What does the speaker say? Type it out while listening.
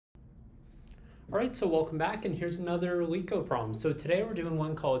All right, so welcome back, and here's another LeetCode problem. So today we're doing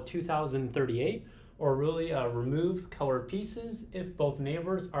one called 2038, or really remove colored pieces if both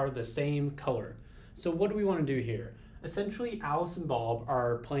neighbors are the same color. So what do we want to do here? Essentially, Alice and Bob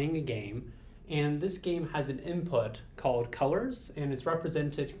are playing a game, and this game has an input called colors, and it's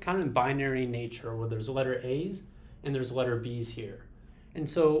represented kind of in binary nature, where there's letter A's and there's letter B's here. And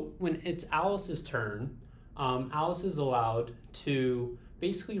so when it's Alice's turn, Alice is allowed to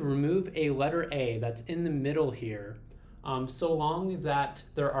basically remove a letter A that's in the middle here, so long that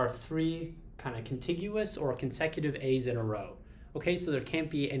there are three kind of contiguous or consecutive A's in a row. Okay, so there can't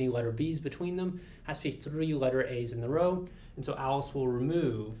be any letter B's between them. It has to be three letter A's in the row, and so Alice will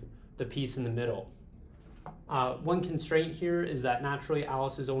remove the piece in the middle. One constraint here is that naturally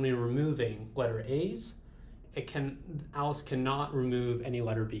Alice is only removing letter A's. Alice cannot remove any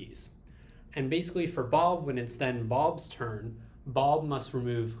letter B's. And basically for Bob, when it's then Bob's turn, Bob must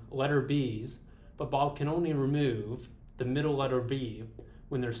remove letter B's, but Bob can only remove the middle letter B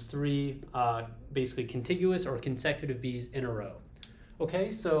when there's three basically contiguous or consecutive B's in a row. Okay,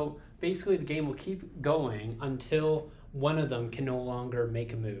 so basically the game will keep going until one of them can no longer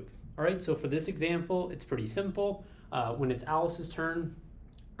make a move. All right, so for this example, it's pretty simple. When it's Alice's turn,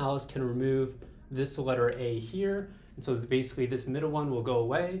 Alice can remove this letter A here, and so basically this middle one will go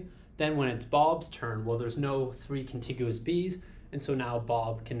away. Then when it's Bob's turn, well, there's no three contiguous B's, and so now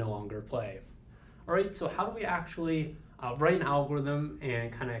Bob can no longer play. All right, so how do we actually write an algorithm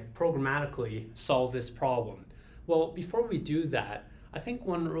and kind of programmatically solve this problem? Well, before we do that, I think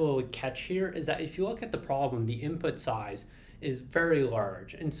one real catch here is that if you look at the problem, the input size is very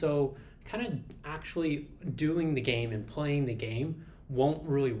large. And so kind of actually doing the game and playing the game won't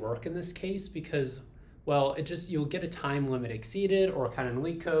really work in this case because, well, you'll get a time limit exceeded, or kind of in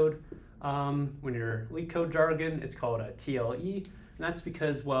LeetCode, when you're LeetCode jargon, it's called a TLE. And that's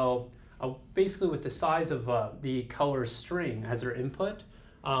because, well, basically with the size of the color string as our input,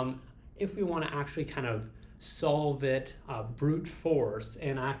 if we want to actually kind of solve it brute force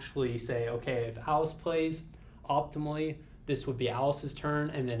and actually say, okay, if Alice plays optimally, this would be Alice's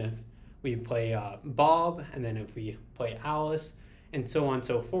turn, and then if we play Bob, and then if we play Alice, and so on and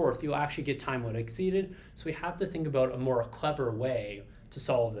so forth, you'll actually get time limit exceeded. So we have to think about a more clever way to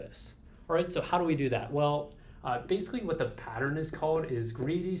solve this. All right, so how do we do that? Well, basically what the pattern is called is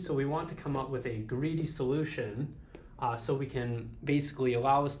greedy. So we want to come up with a greedy solution so we can basically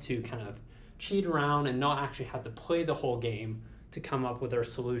allow us to kind of cheat around and not actually have to play the whole game to come up with our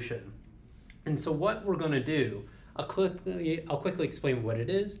solution. And so what we're going to do, I'll quickly explain what it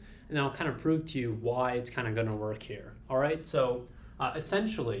is, and then I'll kind of prove to you why it's kind of going to work here. All right, so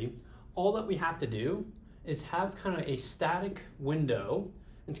essentially, all that we have to do is have kind of a static window.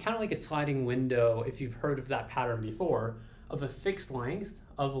 It's kind of like a sliding window, if you've heard of that pattern before, of a fixed length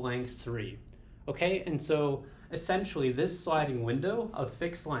of length 3. Okay, and so essentially this sliding window of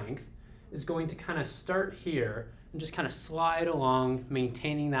fixed length is going to kind of start here and just kind of slide along,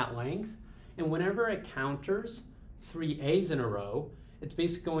 maintaining that length. And whenever it counters 3 A's in a row, it's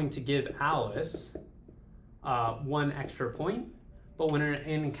basically going to give Alice 1 extra point. But when it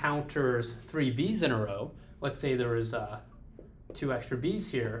encounters 3 B's in a row, let's say there is 2 extra B's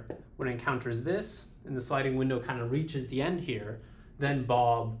here, when it encounters this, and the sliding window kind of reaches the end here, then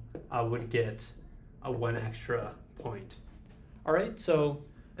Bob would get a 1 extra point. All right, so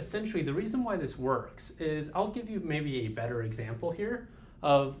essentially the reason why this works is, I'll give you maybe a better example here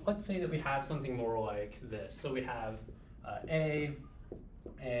of, let's say that we have something more like this. So we have A,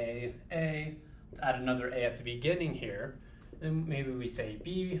 let's add another A at the beginning here. Then maybe we say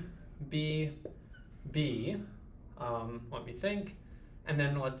B, B, B, let me think. And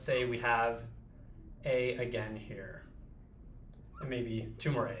then let's say we have A again here, and maybe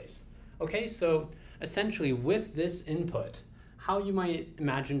 2 more A's. Okay, so essentially with this input, how you might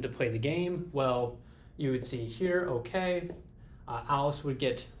imagine to play the game, well, you would see here, okay, Alice would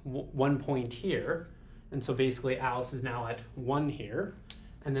get 1 point here. And so basically Alice is now at 1 here.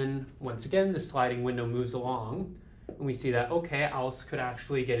 And then once again, the sliding window moves along. And we see that, okay, Alice could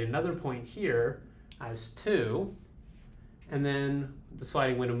actually get another point here as 2. And then the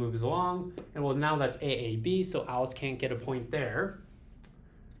sliding window moves along. And well, now that's AAB, so Alice can't get a point there.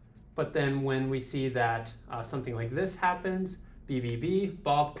 But then when we see that something like this happens, BBB,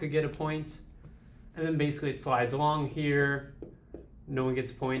 Bob could get a point. And then basically it slides along here. No one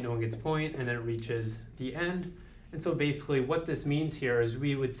gets a point, no one gets a point, and then it reaches the end. And so basically what this means here is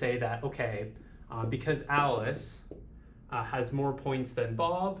we would say that, okay, because Alice has more points than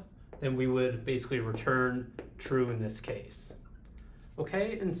Bob, then we would basically return true in this case.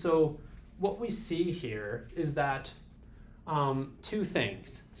 Okay, and so what we see here is that 2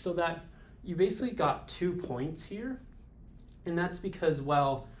 things. So that you basically got 2 points here. And that's because,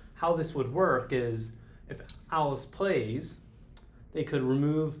 well, how this would work is if Alice plays, they could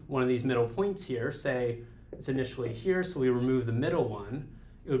remove one of these middle points here, say it's initially here, so we remove the middle one.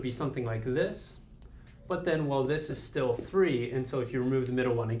 It would be something like this. But then, well, this is still 3, and so if you remove the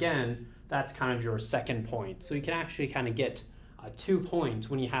middle one again, that's kind of your second point. So you can actually kind of get 2 points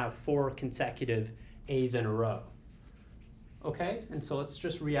when you have 4 consecutive A's in a row. Okay, and so let's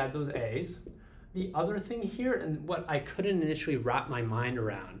just re-add those A's. The other thing here, and what I couldn't initially wrap my mind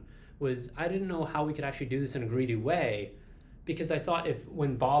around, was I didn't know how we could actually do this in a greedy way, because I thought if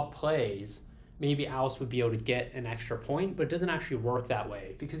when Bob plays, maybe Alice would be able to get an extra point, but it doesn't actually work that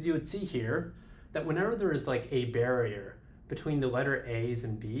way, because you would see here that whenever there is like a barrier between the letter A's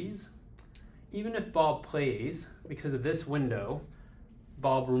and B's, even if Bob plays, because of this window,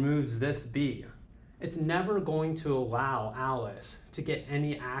 Bob removes this B, it's never going to allow Alice to get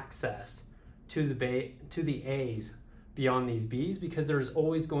any access to the A's beyond these B's, because there's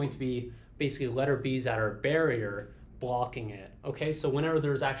always going to be basically letter B's that are a barrier blocking it. Okay, so whenever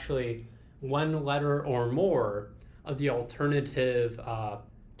there's actually one letter or more of the alternative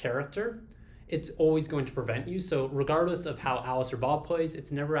character, it's always going to prevent you. So regardless of how Alice or Bob plays,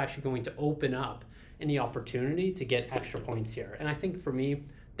 it's never actually going to open up any opportunity to get extra points here. And I think for me,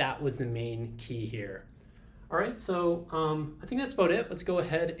 that was the main key here. All right, so I think that's about it. Let's go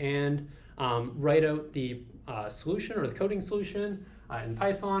ahead and write out the solution or the coding solution in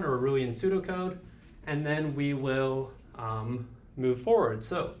Python or really in pseudocode, and then we will move forward.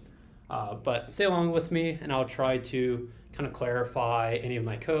 So, but stay along with me and I'll try to kind of clarify any of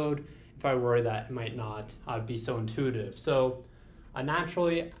my code if I worry that it might not be so intuitive. So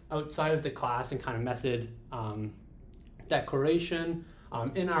naturally, outside of the class and kind of method declaration,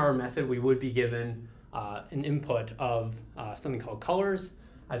 in our method, we would be given an input of something called colors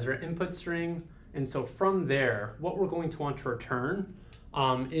as our input string. And so from there, what we're going to want to return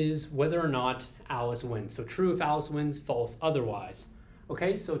is whether or not Alice wins. So true if Alice wins, false otherwise.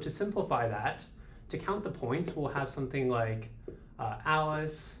 Okay, so to simplify that, to count the points, we'll have something like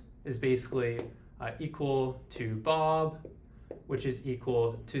Alice is basically equal to Bob, which is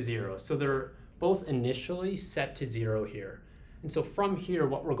equal to 0. So they're both initially set to 0 here. And so from here,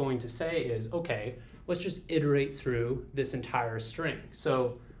 what we're going to say is, okay, let's just iterate through this entire string.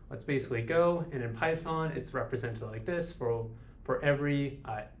 So let's basically go, and in Python, it's represented like this for every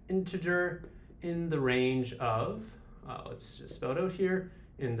integer in the range of, let's just spell it out here,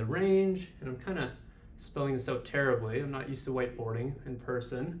 in the range, and I'm kind of spelling this out terribly. I'm not used to whiteboarding in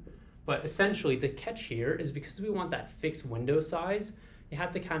person. But essentially, the catch here is because we want that fixed window size, you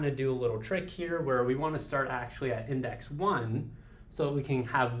have to kind of do a little trick here where we want to start actually at index 1 so that we can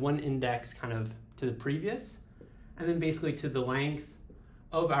have one index kind of to the previous, and then basically to the length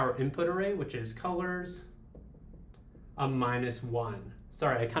of our input array, which is colors, a -1.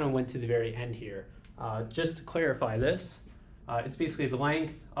 Sorry, I kind of went to the very end here. Just to clarify this, it's basically the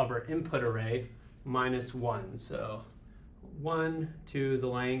length of our input array -1. So 1 to the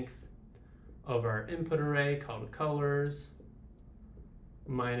length of our input array called colors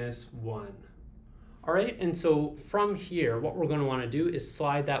 -1. All right, and so from here, what we're going to want to do is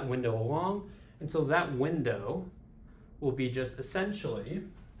slide that window along. And so that window will be just essentially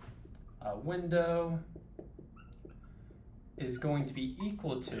a window is going to be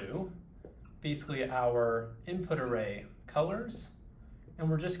equal to basically our input array colors, and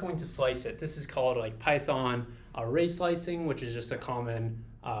we're just going to slice it. This is called like Python array slicing, which is just a common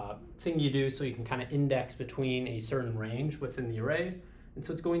thing you do so you can kind of index between a certain range within the array. And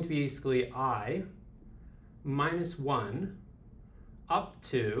so it's going to be basically I -1 up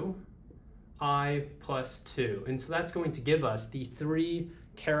to I plus 2. And so that's going to give us the 3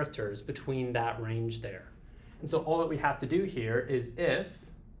 characters between that range there. And so all that we have to do here is if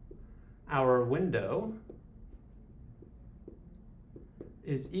our window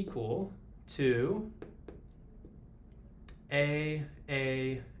is equal to A,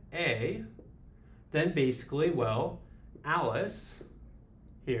 then basically, well, Alice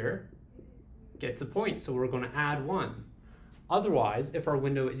here gets a point, so we're going to add 1. Otherwise, if our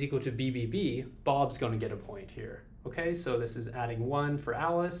window is equal to BBB, Bob's going to get a point here. Okay, so this is adding 1 for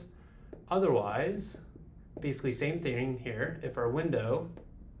Alice. Otherwise, basically same thing here. If our window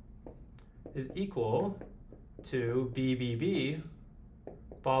is equal to BBB,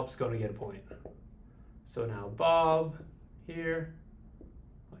 Bob's going to get a point. So now Bob here,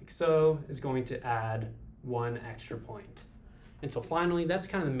 like so, is going to add 1 extra point. And so finally, that's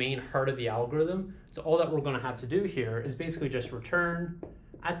kind of the main heart of the algorithm. So all that we're going to have to do here is basically just return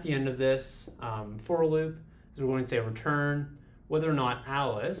at the end of this for loop. So we're going to say return whether or not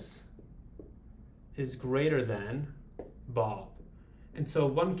Alice is greater than Bob. And so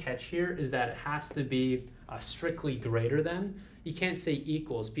one catch here is that it has to be strictly greater than. You can't say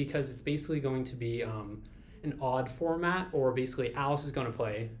equals because it's basically going to be an odd format, or basically Alice is going to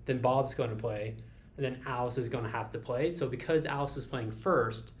play, then Bob's going to play, and then Alice is going to have to play. So because Alice is playing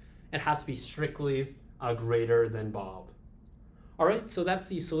first, it has to be strictly greater than Bob. All right, so that's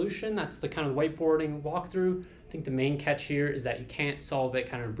the solution. That's the kind of whiteboarding walkthrough. I think the main catch here is that you can't solve it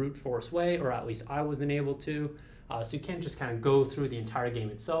kind of in a brute force way, or at least I wasn't able to. So you can't just kind of go through the entire game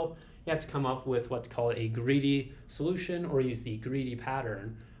itself. You have to come up with what's called a greedy solution, or use the greedy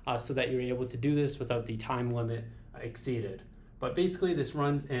pattern, so that you're able to do this without the time limit exceeded. But basically this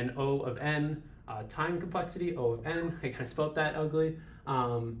runs in O of n time complexity, O of n. I kind of spelled that ugly.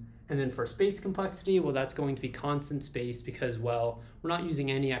 And then for space complexity, well, that's going to be constant space because, well, we're not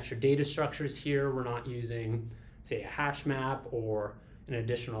using any extra data structures here. We're not using, say, a hash map or an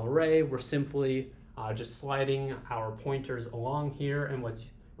additional array. We're simply just sliding our pointers along here, and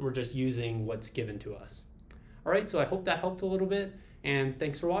we're just using what's given to us. All right, so I hope that helped a little bit, and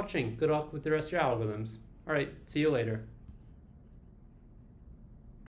thanks for watching. Good luck with the rest of your algorithms. All right, see you later.